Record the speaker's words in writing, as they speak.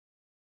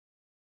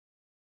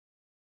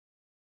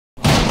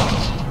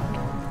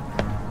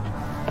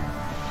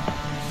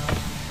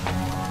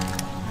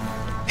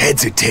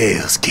Heads or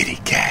tails, kitty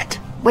cat?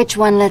 Which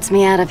one lets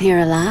me out of here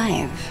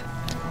alive?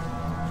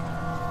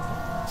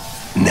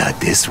 Not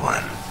this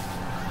one.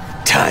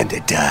 Time to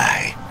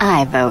die.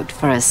 I vote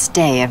for a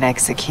stay of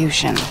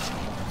execution.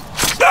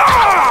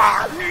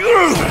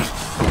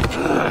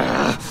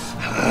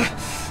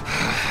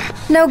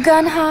 No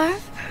gun, Harv?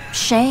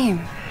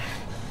 Shame.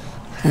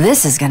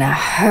 This is gonna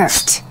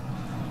hurt.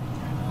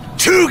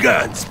 2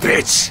 guns,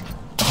 bitch!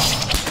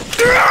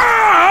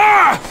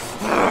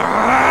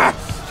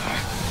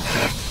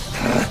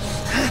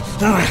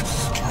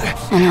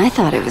 And I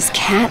thought it was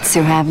cats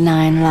who have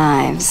 9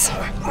 lives.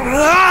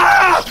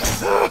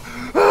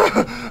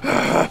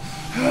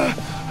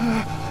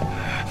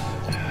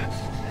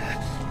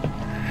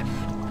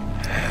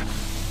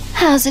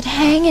 How's it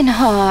hanging,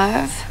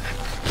 Harv?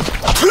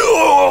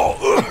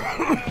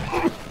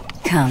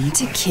 Come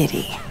to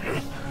Kitty.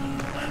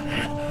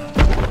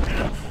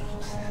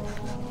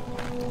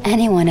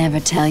 Anyone ever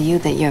tell you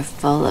that you're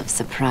full of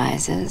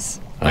surprises?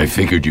 I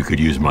figured you could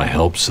use my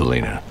help,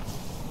 Selina.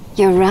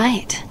 You're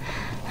right.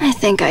 I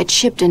think I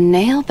chipped a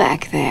nail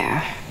back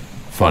there.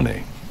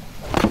 Funny.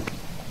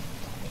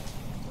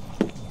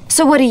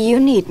 So what do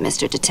you need,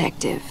 Mr.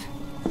 Detective?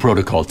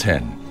 Protocol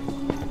 10.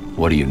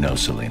 What do you know,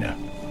 Selina?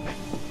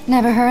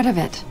 Never heard of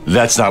it.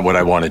 That's not what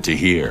I wanted to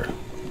hear.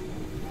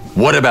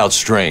 What about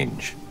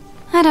Strange?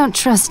 I don't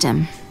trust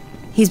him.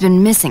 He's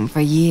been missing for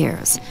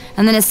years,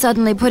 and then is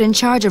suddenly put in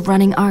charge of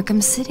running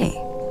Arkham City.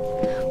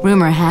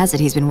 Rumor has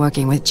it he's been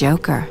working with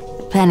Joker,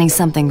 planning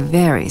something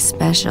very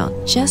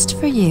special just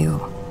for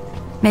you.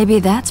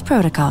 Maybe that's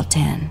Protocol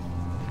 10.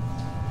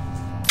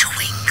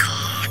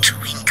 Twinkle,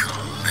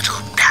 twinkle,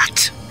 little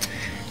bat.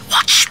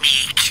 Watch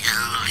me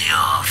kill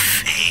your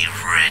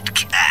favorite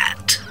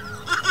cat.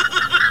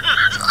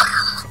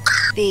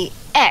 The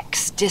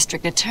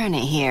ex-district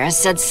attorney here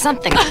said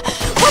something.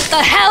 What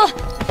the hell?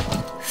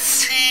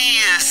 See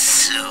you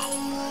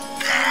soon,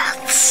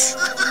 bats.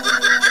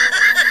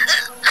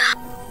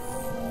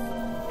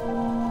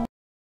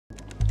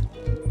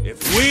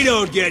 If we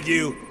don't get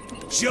you,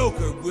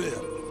 Joker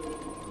will.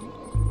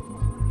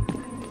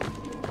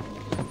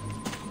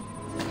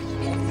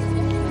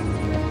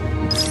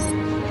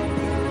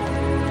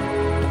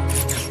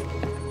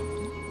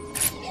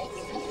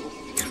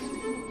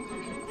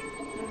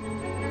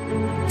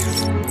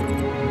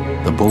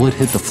 The bullet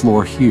hit the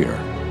floor here.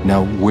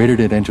 Now, where did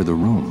it enter the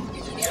room?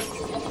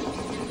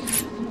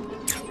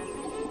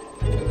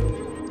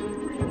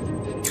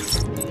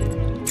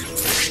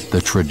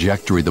 The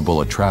trajectory the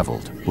bullet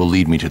traveled will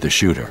lead me to the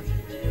shooter.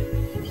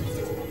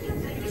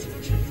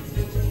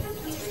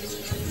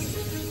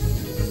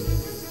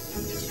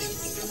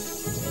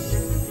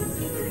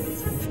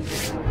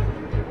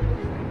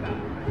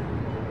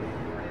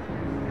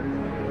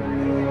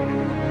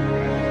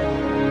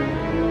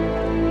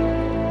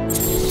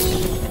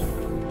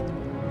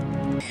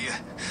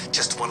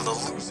 Just one of the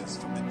losers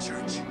from the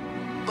church.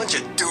 Bunch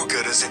of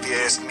do-gooders, if you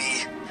ask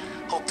me.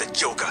 Hope the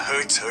Joker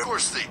hurts her. Of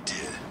course they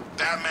did.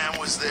 Batman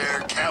was there,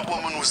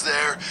 Catwoman was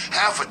there,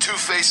 half of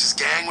Two-Face's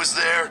gang was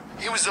there.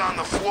 He was on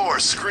the floor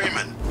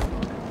screaming.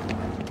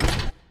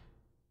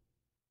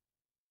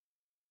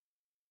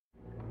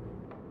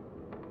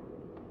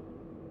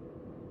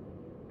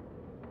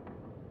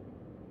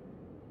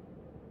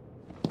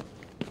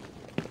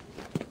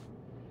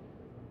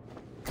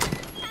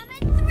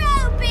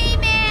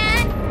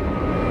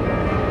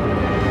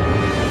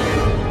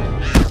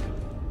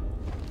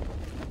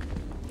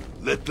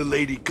 Let the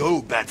lady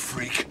go, Bat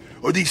Freak,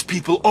 or these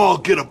people all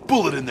get a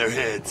bullet in their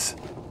heads. I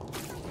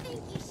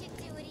think you should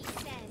do what he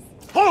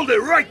says. Hold it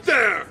right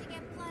there! To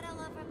get blood all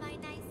over my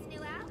nice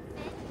new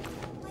outfit.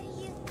 What do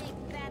you think,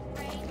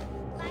 Batbrain?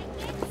 Like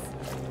it?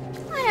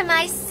 What am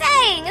I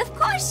saying? Of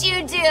course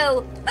you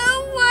do! Who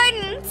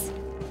wouldn't?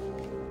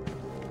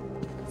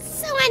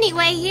 So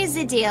anyway, here's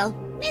the deal.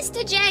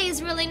 Mr. J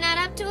is really not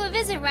up to a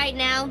visit right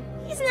now.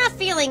 He's not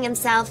feeling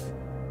himself.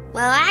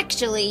 Well,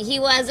 actually, he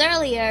was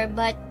earlier,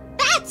 but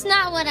that's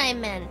not what I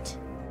meant.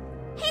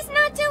 He's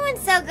not doing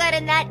so good,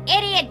 and that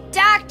idiot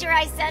doctor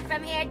I sent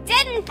from here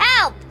didn't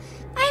help.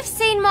 I've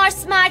seen more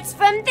smarts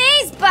from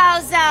these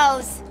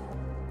bozos.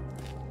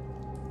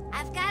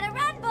 I've got to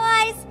run,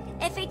 boys.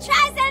 If he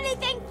tries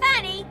anything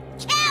funny,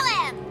 kill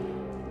him.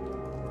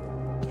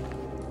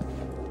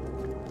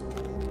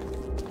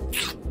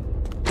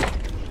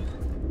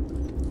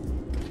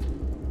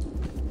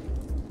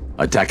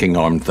 Attacking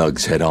armed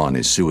thugs head-on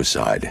is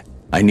suicide.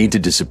 I need to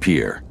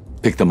disappear.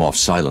 Pick them off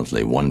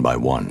silently, one by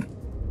one.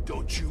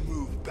 Don't you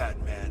move,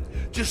 Batman.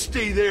 Just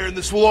stay there and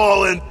this will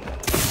all end.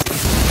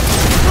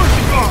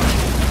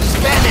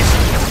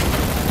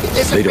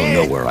 Spanish! They don't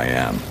know where I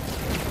am.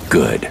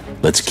 Good.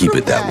 Let's keep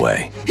it that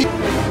way.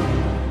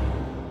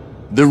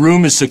 The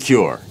room is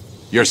secure.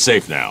 You're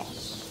safe now.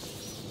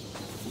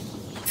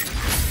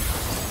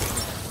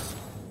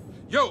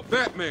 Yo,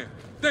 Batman,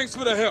 thanks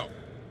for the help.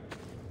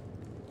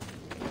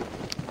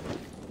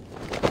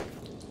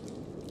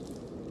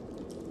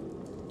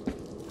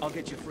 I'll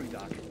get you free,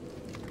 Doc.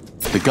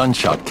 The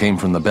gunshot came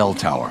from the bell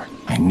tower.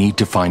 I need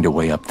to find a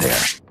way up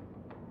there.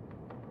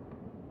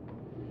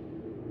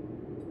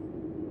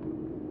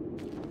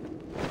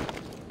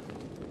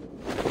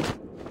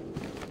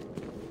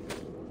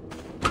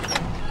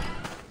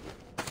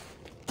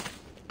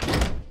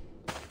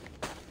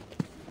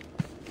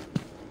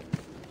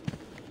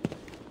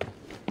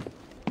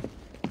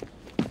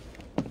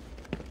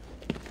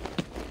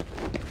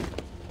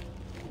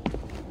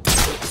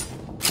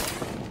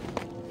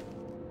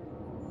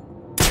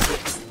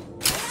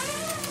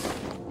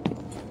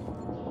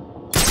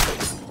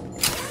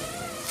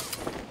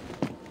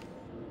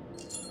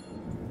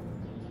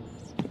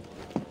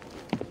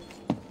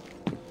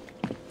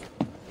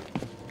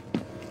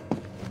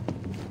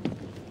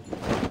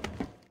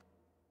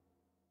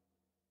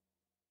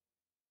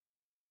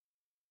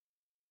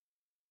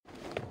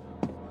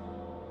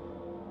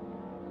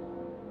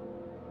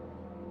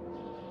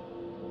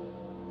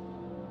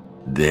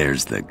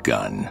 There's the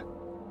gun.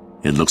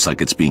 It looks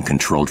like it's being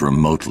controlled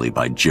remotely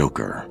by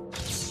Joker.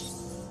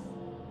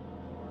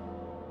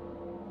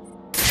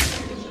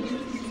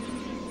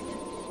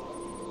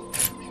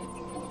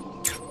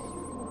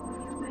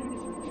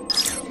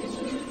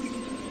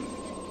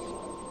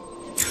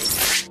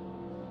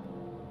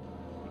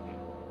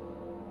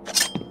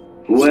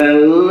 Well,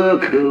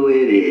 look who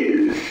it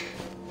is.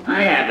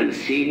 I haven't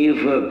seen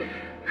you for...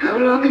 How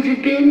long has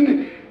it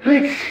been?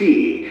 Let's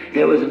see.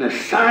 There was an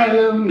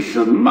asylum,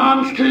 some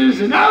monsters,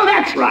 and... Oh,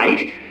 that's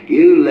right.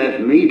 You left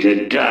me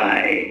to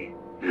die.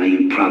 Now,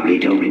 you probably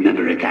don't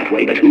remember it that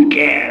way, but who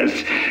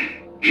cares?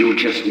 You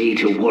just need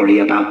to worry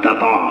about the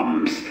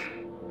bombs.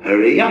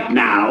 Hurry up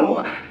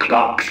now.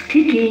 Clock's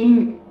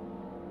ticking.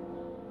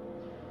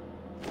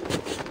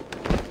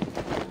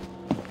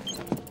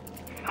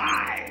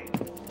 5,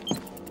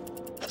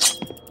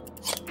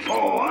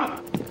 4,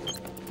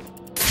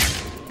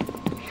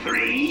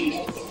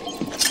 3,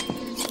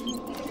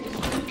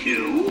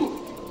 2,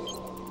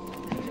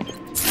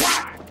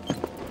 1.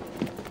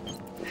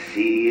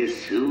 See you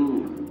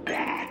soon,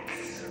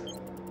 bats.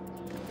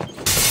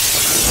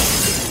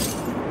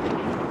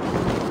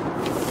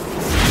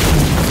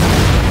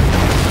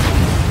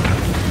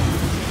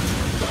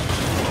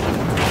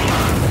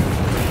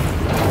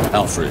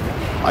 Alfred,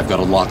 I've got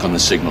a lock on the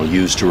signal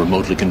used to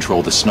remotely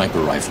control the sniper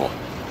rifle.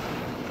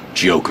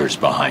 Joker's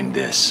behind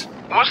this.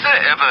 Was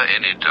there ever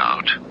any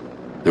doubt?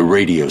 The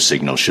radio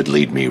signal should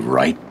lead me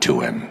right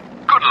to him.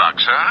 Good luck,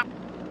 sir.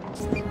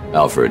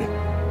 Alfred,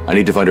 I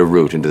need to find a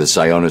route into the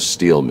Sionis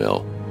steel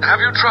mill. Have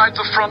you tried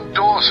the front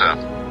door, sir?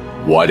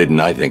 Why didn't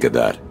I think of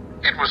that?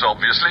 It was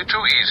obviously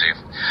too easy.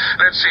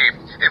 Let's see.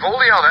 If all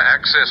the other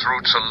access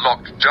routes are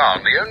locked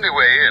down, the only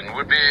way in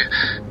would be...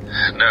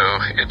 No,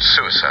 it's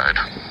suicide.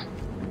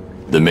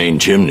 The main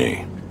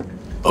chimney.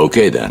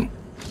 Okay, then.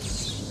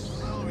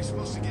 How are we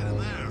supposed to get in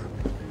there?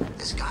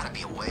 There's gotta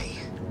be a way.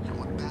 How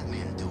would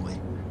Batman do it?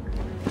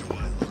 Do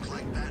I look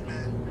like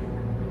Batman?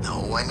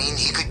 No, I mean,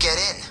 he could get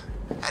in.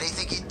 How do you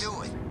think he'd do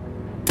it?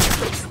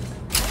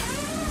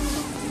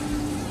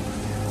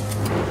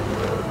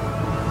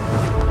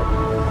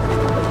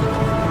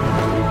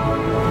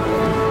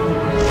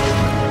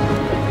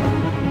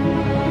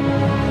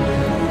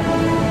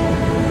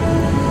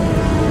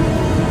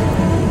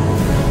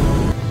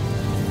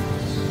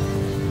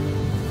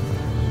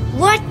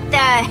 What the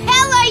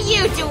hell are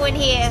you doing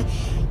here?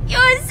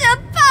 You're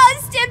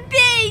supposed to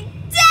be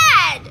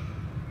dead!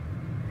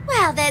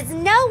 Well, there's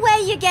no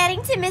way you're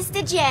getting to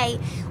Mr. J.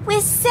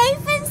 We're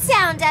safe and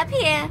sound up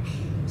here.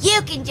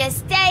 You can just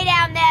stay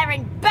down there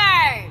and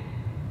burn!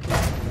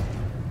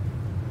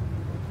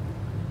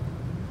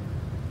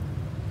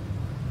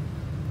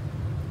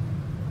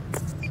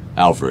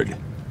 Alfred,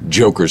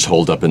 Joker's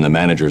holed up in the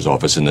manager's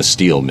office in the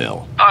steel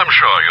mill. I'm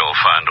sure you'll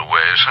find a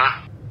way, sir.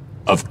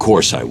 Of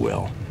course I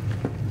will.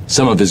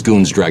 Some of his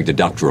goons dragged a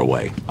doctor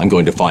away. I'm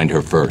going to find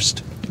her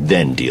first,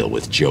 then deal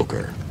with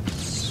Joker.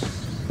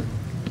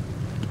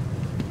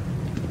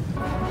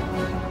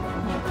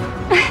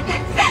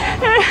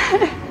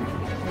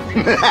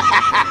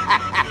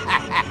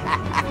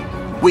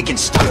 We can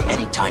start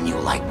anytime you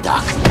like,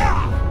 Doc.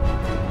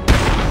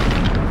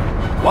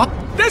 What?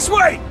 This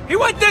way! He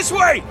went this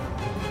way!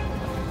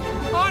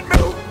 On me!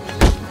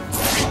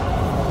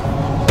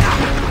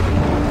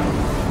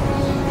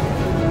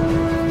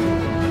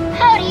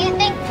 How do you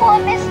think poor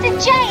Mr.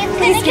 J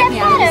is gonna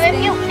get better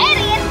if you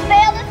idiots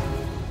fail to...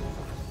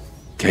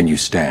 Can you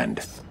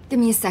stand? Give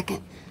me a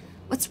second.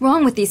 What's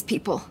wrong with these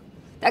people?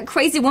 That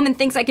crazy woman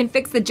thinks I can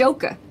fix the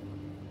Joker.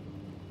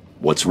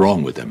 What's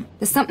wrong with him?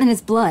 There's something in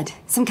his blood.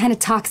 Some kind of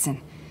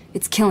toxin.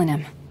 It's killing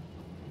him.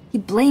 He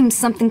blames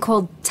something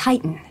called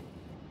Titan.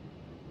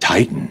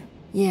 Titan?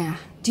 Yeah.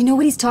 Do you know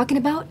what he's talking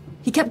about?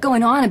 He kept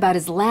going on about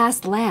his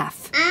last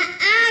laugh.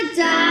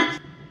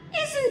 Doc.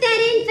 Isn't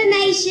that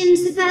information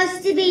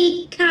supposed to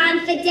be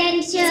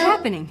confidential? What's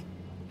happening?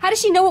 How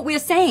does she know what we're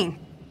saying?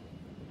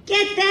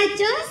 Get that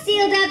door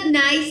sealed up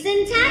nice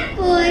and tight,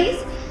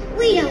 boys.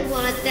 We don't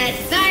want that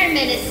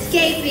fireman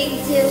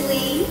escaping, do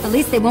we? At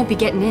least they won't be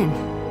getting in.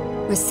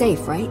 We're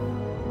safe, right?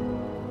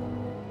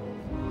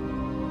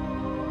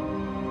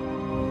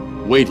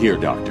 Wait here,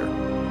 Doctor.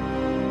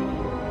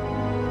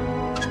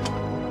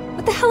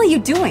 What the hell are you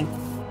doing?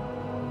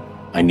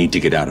 I need to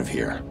get out of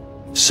here.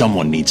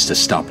 Someone needs to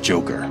stop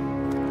Joker.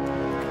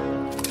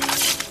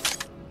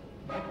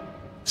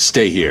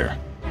 Stay here.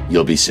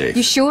 You'll be safe.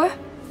 You sure?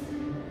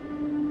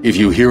 If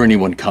you hear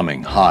anyone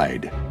coming,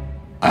 hide.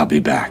 I'll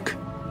be back.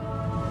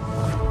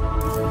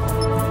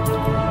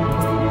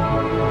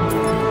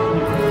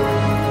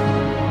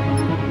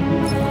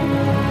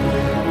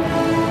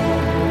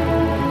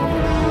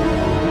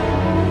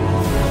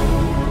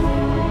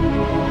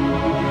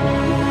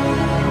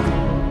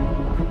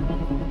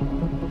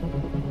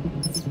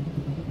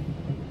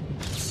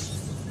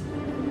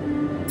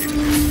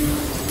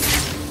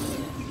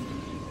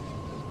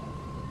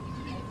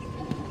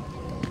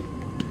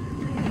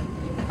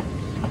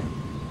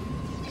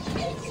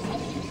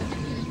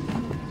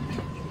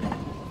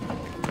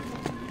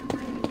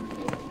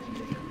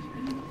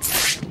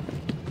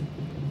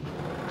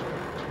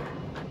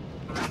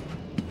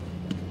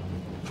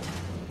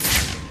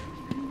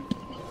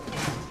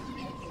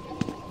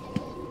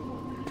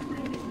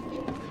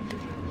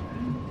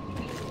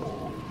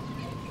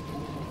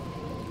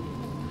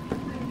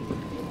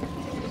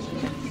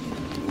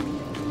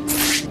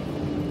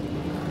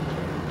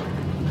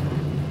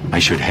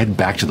 should head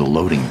back to the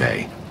loading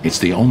bay. It's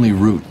the only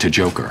route to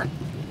Joker.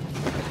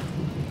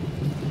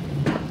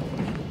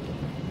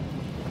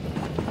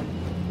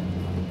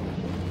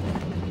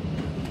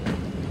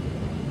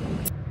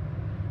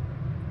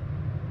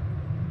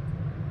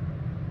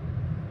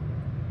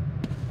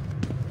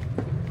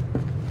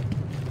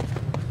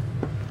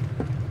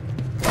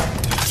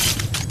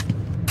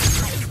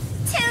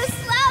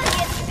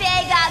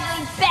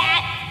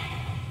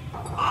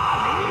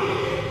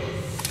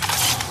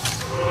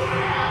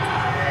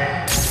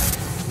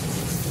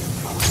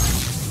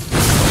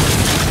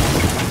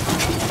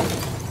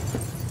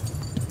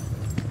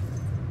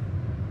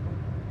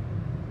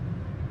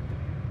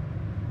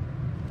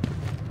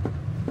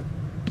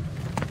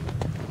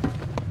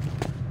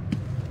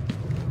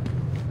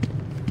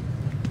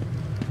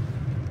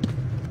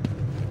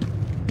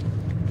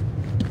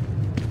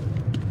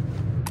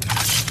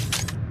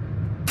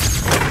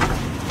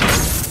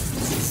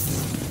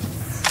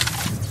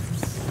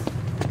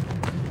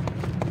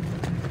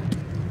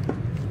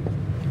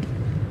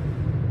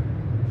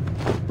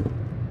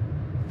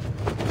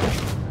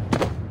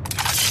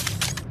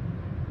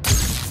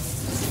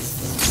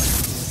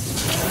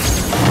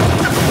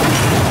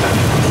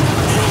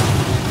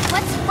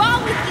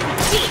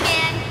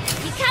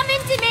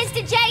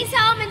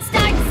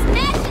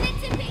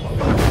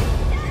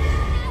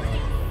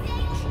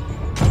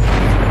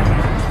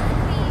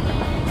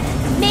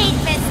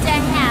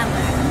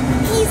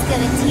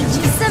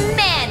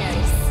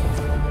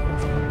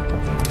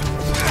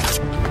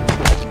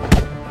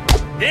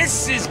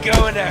 This is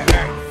going to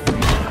hurt.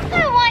 I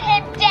want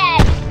him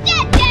dead.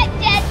 Dead, dead,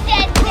 dead,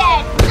 dead,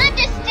 dead.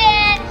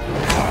 Understand?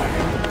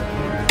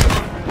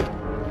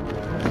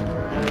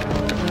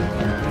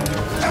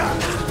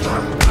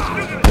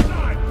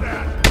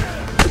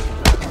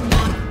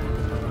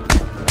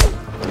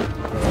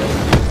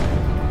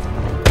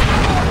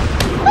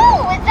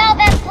 Ooh, is all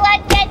that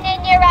blood getting in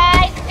your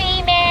eyes,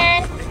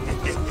 B-Man?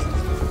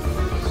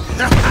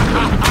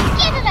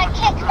 Give him a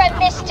kick from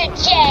Mr.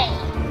 J.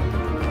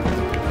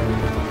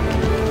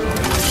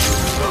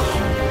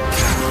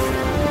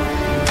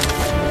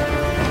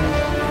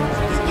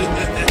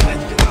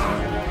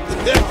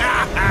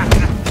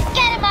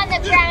 Get him on the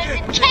ground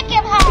and kick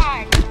him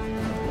hard!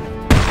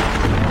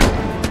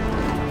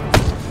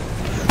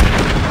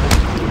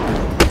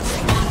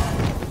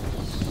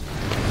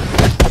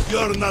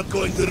 You're not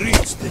going to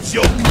reach the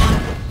Joker.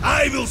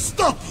 I will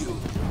stop you.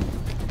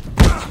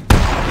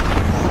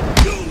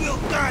 You will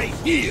die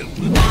here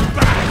with my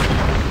back.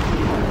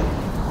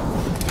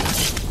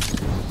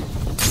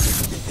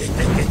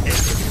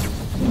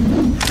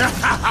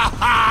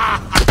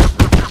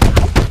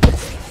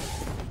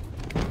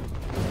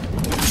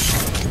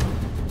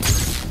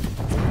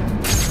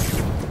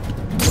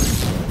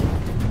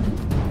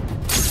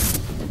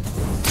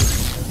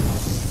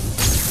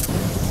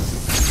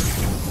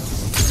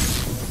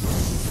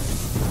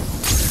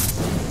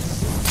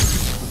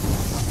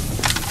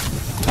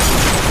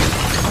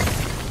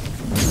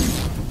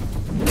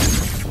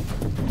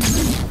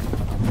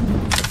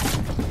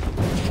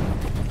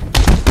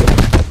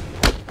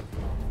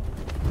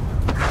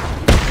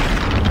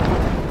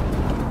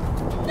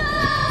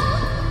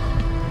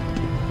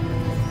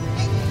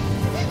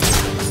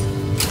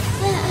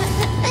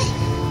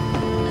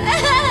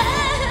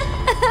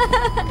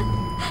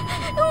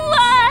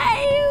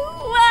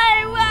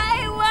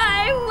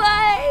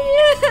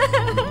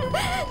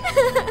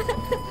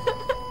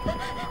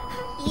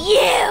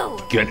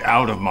 Get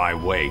out of my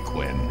way,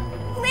 Quinn.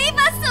 Leave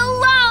us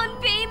alone,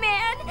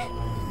 B-Man!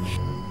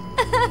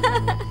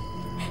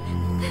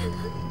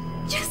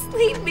 Just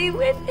leave me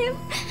with him.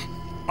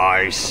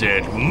 I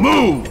said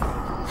move!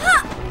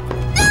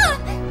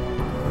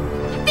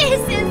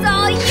 This is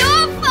all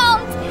your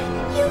fault!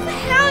 You've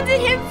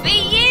hounded him for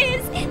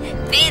years,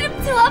 beat him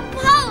to a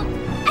pulp,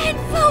 and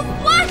for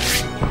what?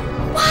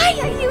 Why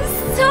are you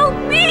so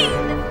mean?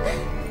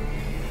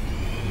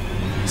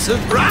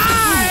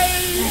 Surprise!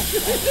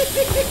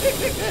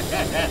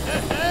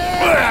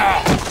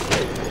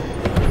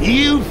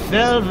 You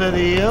fell for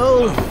the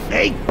old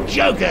fake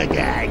Joker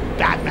gag,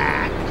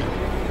 Batman.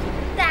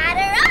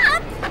 Batter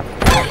up!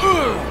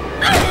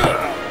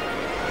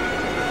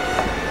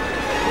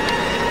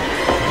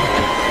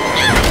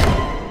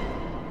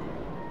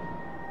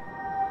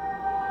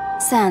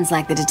 Sounds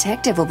like the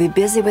detective will be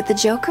busy with the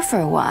Joker for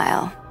a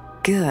while.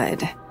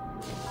 Good.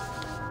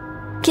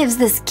 Gives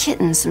this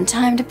kitten some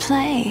time to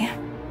play.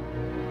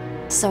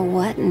 So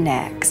what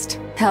next?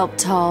 Help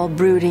tall,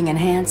 brooding, and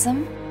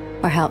handsome?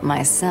 Or help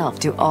myself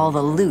do all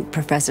the loot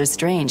Professor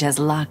Strange has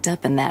locked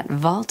up in that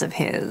vault of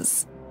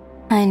his?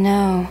 I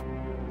know.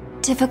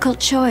 Difficult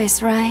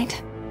choice, right?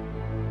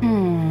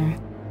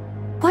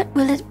 What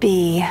will it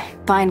be?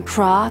 Find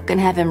Croc and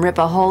have him rip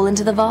a hole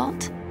into the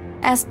vault?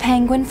 Ask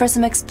Penguin for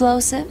some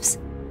explosives?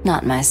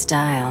 Not my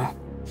style.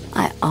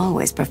 I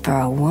always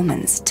prefer a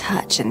woman's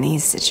touch in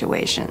these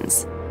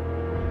situations.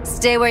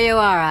 Stay where you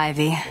are,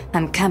 Ivy.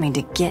 I'm coming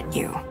to get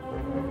you.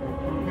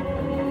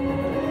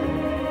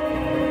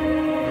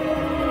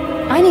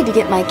 I need to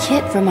get my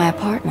kit from my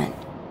apartment.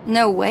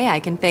 No way I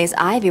can face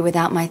Ivy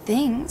without my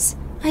things.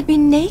 I'd be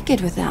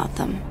naked without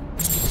them.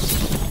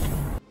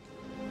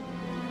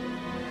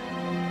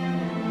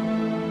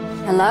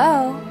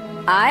 Hello?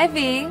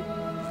 Ivy?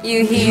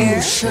 You here?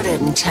 You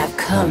shouldn't have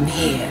come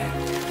here.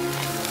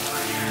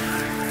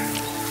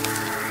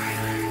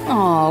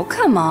 Oh,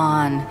 come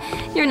on.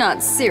 You're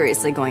not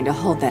seriously going to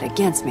hold that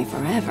against me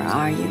forever,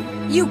 are you?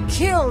 You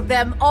killed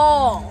them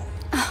all!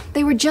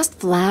 They were just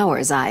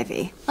flowers,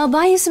 Ivy. I'll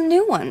buy you some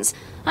new ones.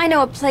 I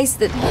know a place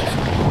that...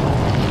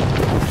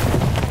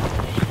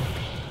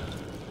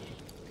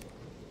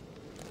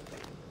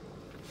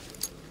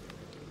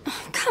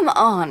 Come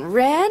on,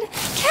 Red.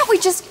 Can't we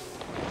just...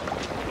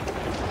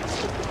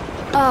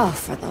 Oh,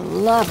 for the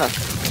love of...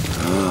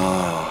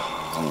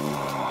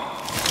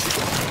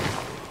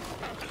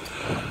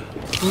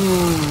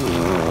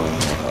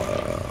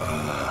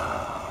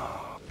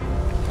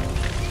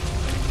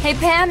 Hey,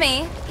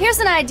 Pammy, here's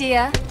an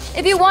idea.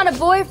 If you want a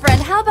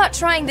boyfriend, how about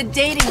trying the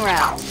dating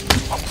route?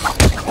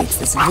 It's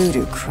this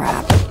voodoo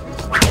crap.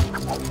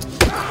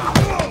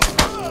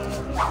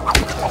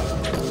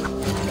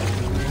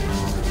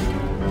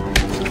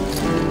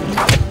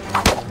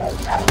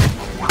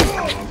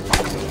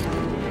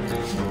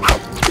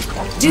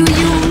 Do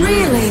you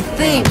really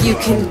think you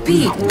can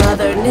beat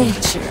Mother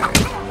Nature?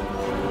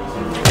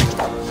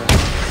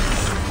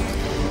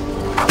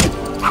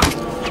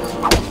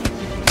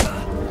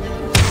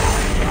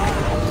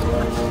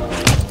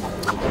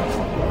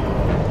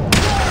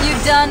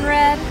 Done,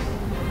 Red?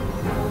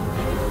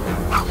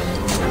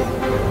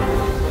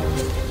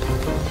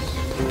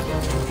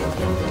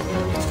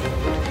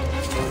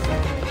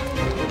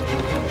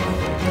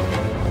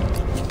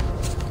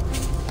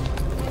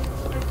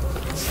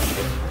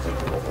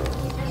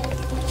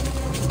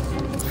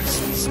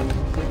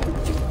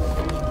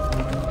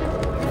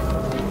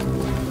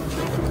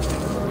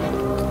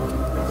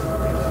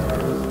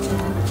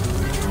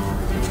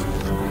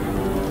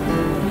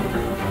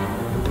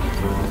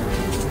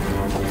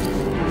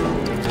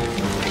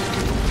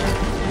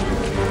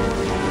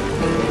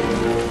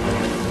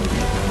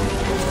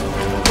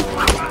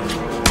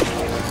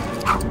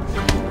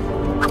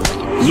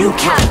 You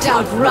can't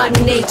outrun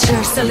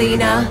nature,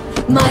 Selina.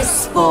 My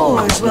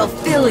spores will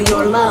fill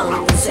your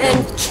lungs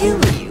and kill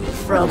you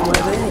from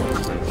within.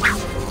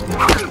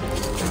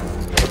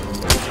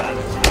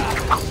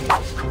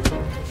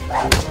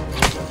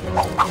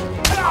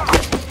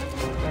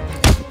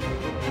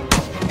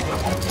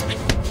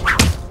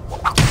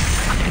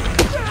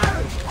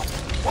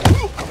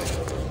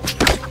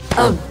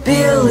 A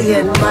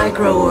billion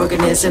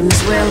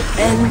microorganisms will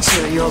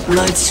enter your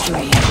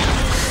bloodstream.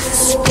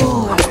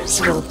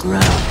 Spores will grow,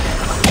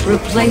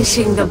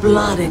 replacing the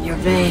blood in your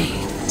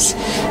veins.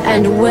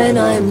 And when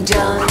I'm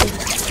done,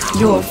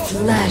 your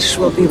flesh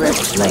will be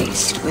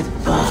replaced with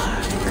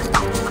bark.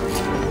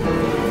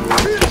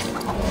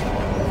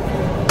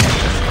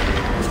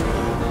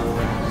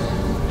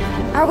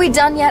 Are we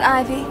done yet,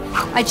 Ivy?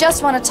 I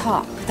just want to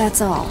talk,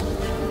 that's all.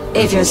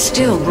 If you're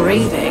still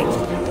breathing,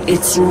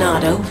 it's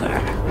not over.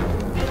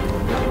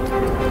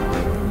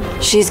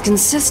 She's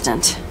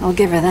consistent, I'll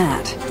give her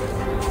that.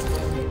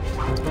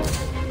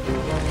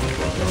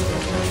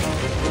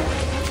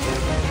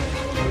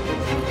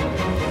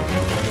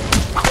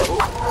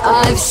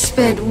 I've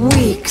spent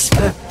weeks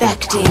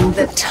perfecting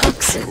the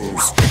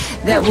toxins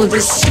that will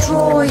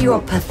destroy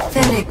your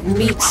pathetic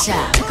meat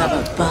sack of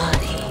a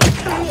body.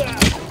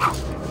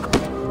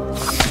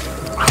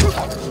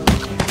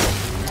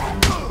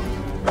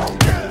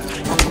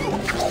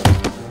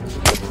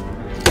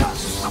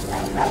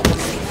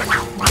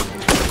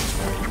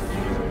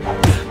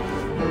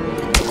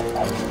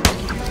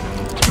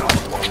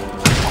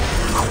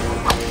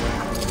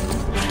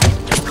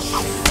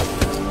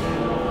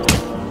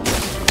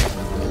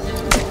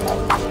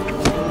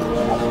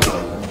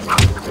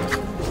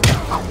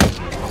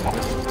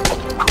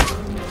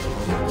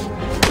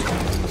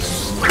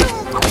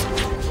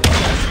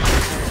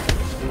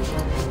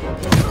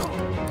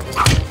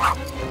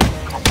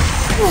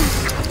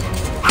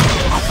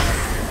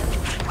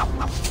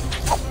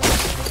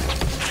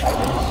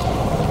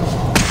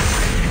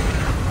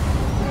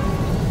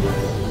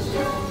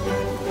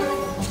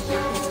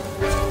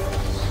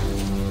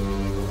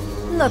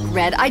 Look,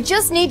 Red, I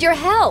just need your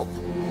help.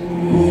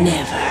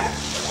 Never.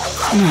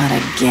 Not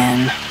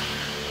again.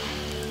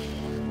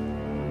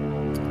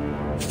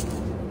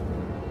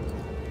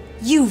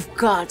 You've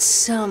got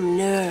some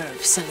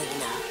nerve,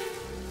 Selina.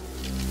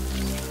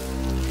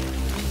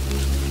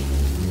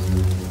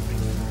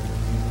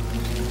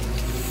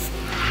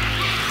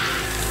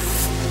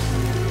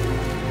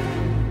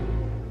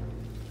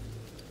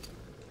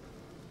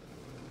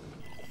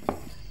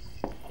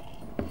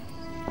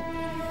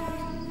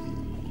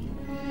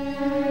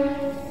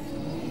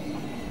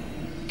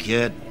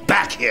 Get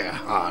back here,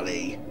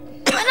 Harley.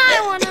 But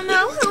I want to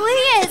know who he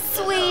is,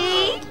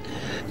 sweetie.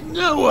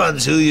 No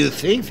one's who you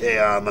think they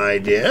are, my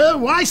dear.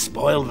 Why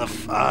spoil the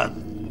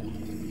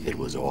fun? It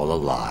was all a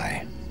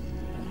lie.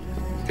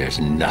 There's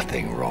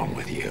nothing wrong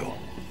with you.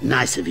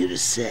 Nice of you to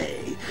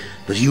say,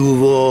 but you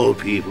of all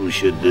people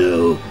should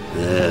know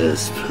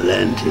there's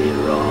plenty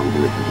wrong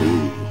with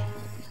me.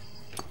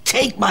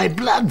 Take my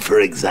blood, for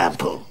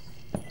example.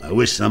 I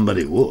wish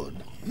somebody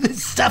would.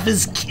 This stuff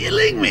is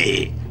killing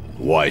me.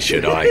 Why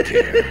should I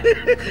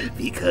care?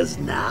 Because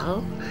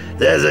now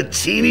there's a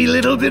teeny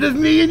little bit of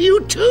me in you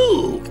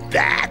too,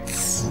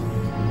 Bats.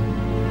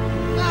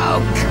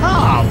 Oh,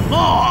 come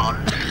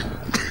on!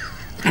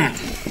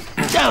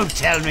 Don't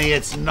tell me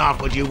it's not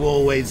what you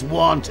always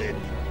wanted.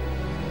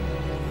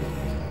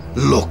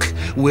 Look,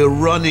 we're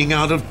running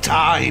out of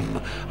time.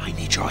 I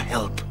need your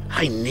help.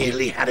 I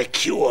nearly had a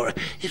cure.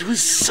 It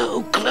was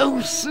so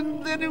close,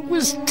 and then it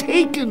was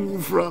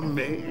taken from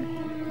me.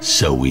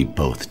 So we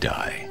both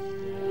die.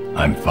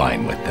 I'm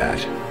fine with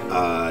that.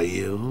 Are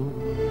you?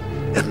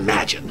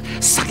 Imagine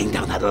sucking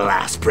down that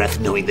last breath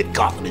knowing that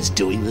Gotham is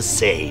doing the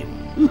same.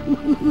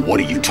 What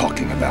are you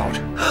talking about?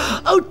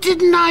 Oh,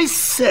 didn't I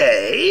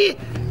say?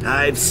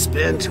 I've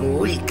spent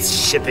weeks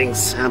shipping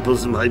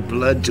samples of my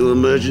blood to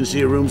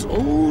emergency rooms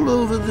all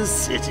over the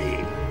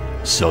city.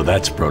 So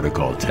that's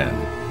Protocol 10.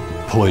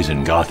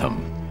 Poison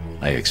Gotham.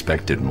 I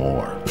expected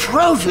more.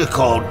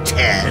 Protocol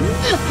 10?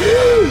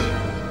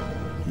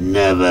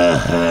 Never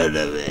heard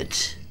of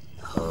it.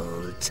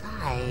 Hold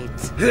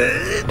tight.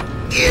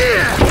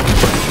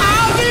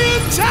 I'll be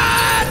in time!